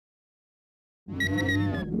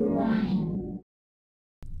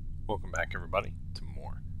Welcome back, everybody, to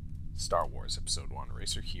more Star Wars Episode 1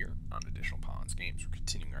 Racer here on Additional Pawns Games. We're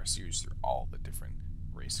continuing our series through all the different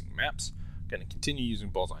racing maps. Going to continue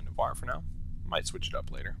using Bullseye Navarre for now. Might switch it up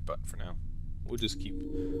later, but for now, we'll just keep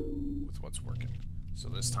with what's working. So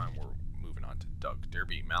this time we're moving on to Doug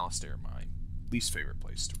Derby, Malastare, my least favorite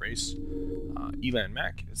place to race. Elan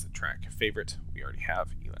Mac is the track favorite. We already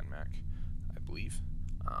have Elan Mac, I believe,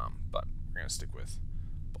 but we're going to stick with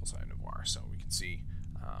Bullseye Navarre. So we can see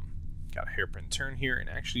got a hairpin turn here and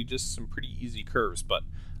actually just some pretty easy curves, but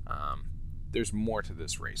there's more to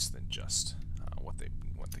this race than just what they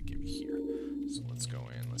give you here. So let's go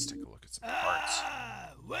in, let's take a look at some parts.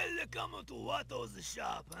 Welcome to Watto's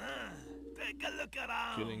shop, huh? Take a look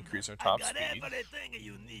around. Could increase our top speed. I got everything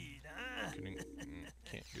you need, huh?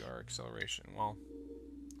 Can't do our acceleration. Well,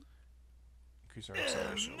 increase our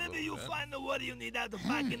acceleration a little maybe you bit. find what you need out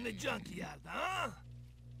back in the junkyard, huh?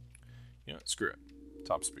 You know, screw it.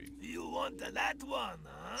 Top speed. You want that one,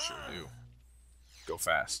 huh? Sure do. Go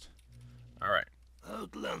fast. Alright.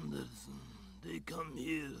 Outlanders, they come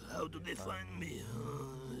here. How do they find me?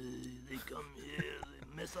 They come here,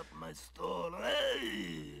 they mess up my store.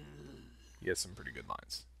 Hey! He has some pretty good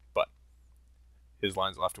lines. But his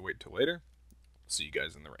lines will have to wait till later. See you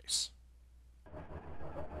guys in the race.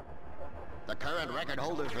 The current record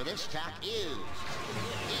holder for this track is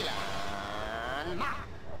Elan Mac.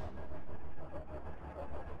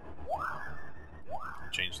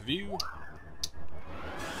 Change the view. There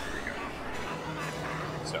we go.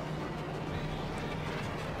 So,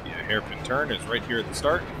 yeah, hairpin turn is right here at the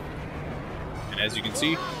start. And as you can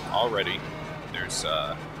see, already, there's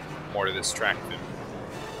more to this track than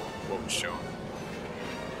what was shown.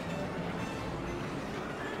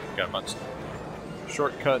 Got a bunch of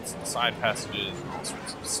shortcuts, and side passages, and all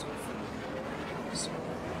sorts of stuff. So,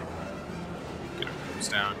 get our nose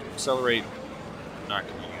down to accelerate. I'm not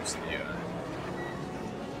going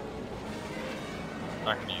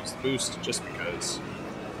to use the boost just because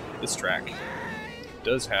this track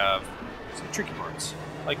does have some tricky parts,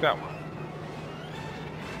 like that one.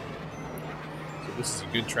 So this is a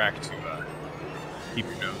good track to keep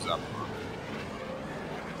your nose up on.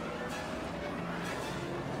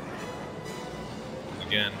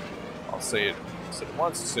 Again, I'll say it instead of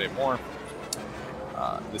once, say it more.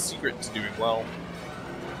 The secret to doing well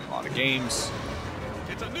in a lot of games,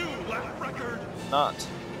 It's a new lap record. not to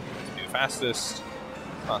be the fastest,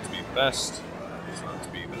 not to be the best, it's not to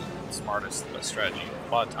be the smartest, the best strategy.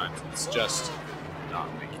 A lot of times it's just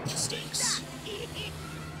not making mistakes.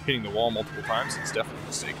 Hitting the wall multiple times is definitely a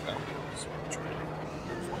mistake though, so I'm trying to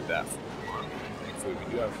avoid that from now on. Thankfully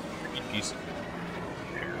we do have a pretty decent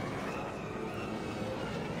hair.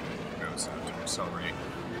 Goes out to accelerate.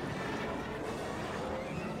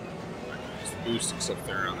 I'm not going to use the boost except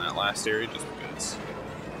there on that last area just because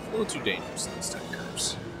it's a little too dangerous in these tight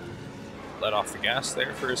curves. Let off the gas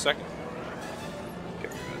there for a second.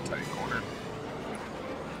 Get through that tight corner.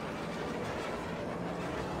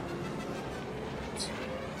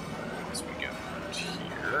 As we get around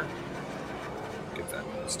here, get that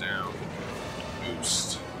nose down,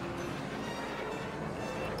 boost.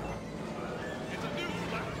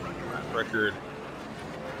 Lap record.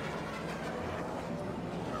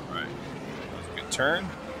 Alright, that was a good turn.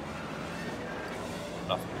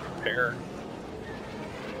 Nothing to repair.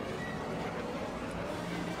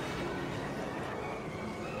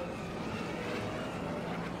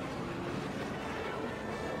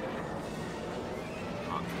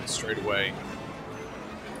 Straight away.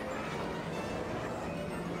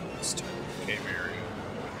 Just turn the cave area.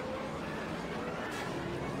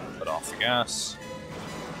 Put off the gas.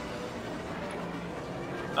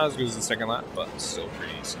 Not as good as the second lap, but still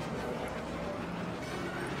pretty decent.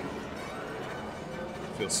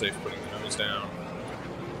 Feels safe putting the nose down.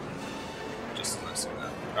 Just as I say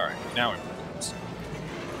that. Alright, now we put the nose down.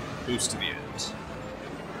 Boost to the end.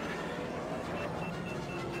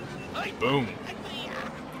 Boom!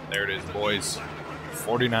 There it is, boys.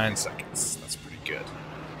 49 seconds. That's pretty good.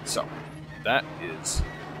 So, that is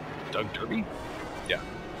Doug Derby. Yeah.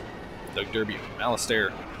 Doug Derby of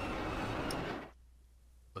Malastare.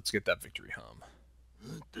 Let's get that victory hum.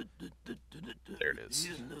 There it is.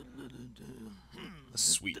 The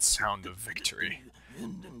sweet sound of victory.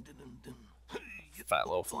 Fat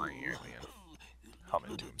little flying alien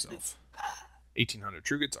humming to himself. 1800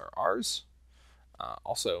 true goods are ours.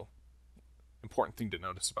 Also, important thing to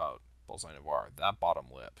notice about Bullseye Navarre, that bottom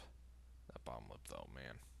lip. That bottom lip, though,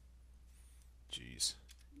 man. Jeez.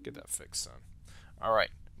 Get that fixed, son.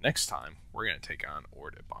 Alright, next time, we're going to take on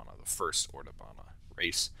Ord Ibanna, the first Ord Ibanna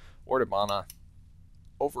race. Ord Ibanna,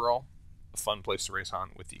 overall, a fun place to race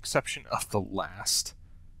on, with the exception of the last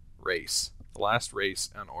race. The last race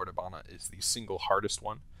on Ordabana is the single hardest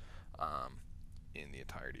one in the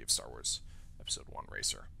entirety of Star Wars Episode 1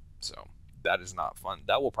 Racer. So that is not fun.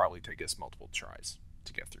 That will probably take us multiple tries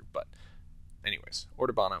to get through. But anyways,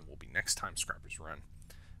 Ordabana will be next time Scrappers run.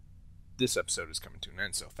 This episode is coming to an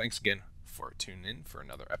end, so thanks again for tuning in for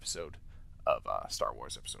another episode of Star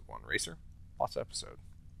Wars Episode 1 Racer. Lots of episode.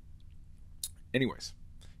 Anyways,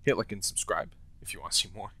 hit like and subscribe if you want to see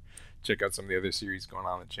more. Check out some of the other series going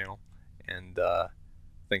on the channel. And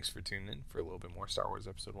thanks for tuning in for a little bit more Star Wars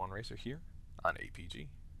Episode 1 Racer here on APG.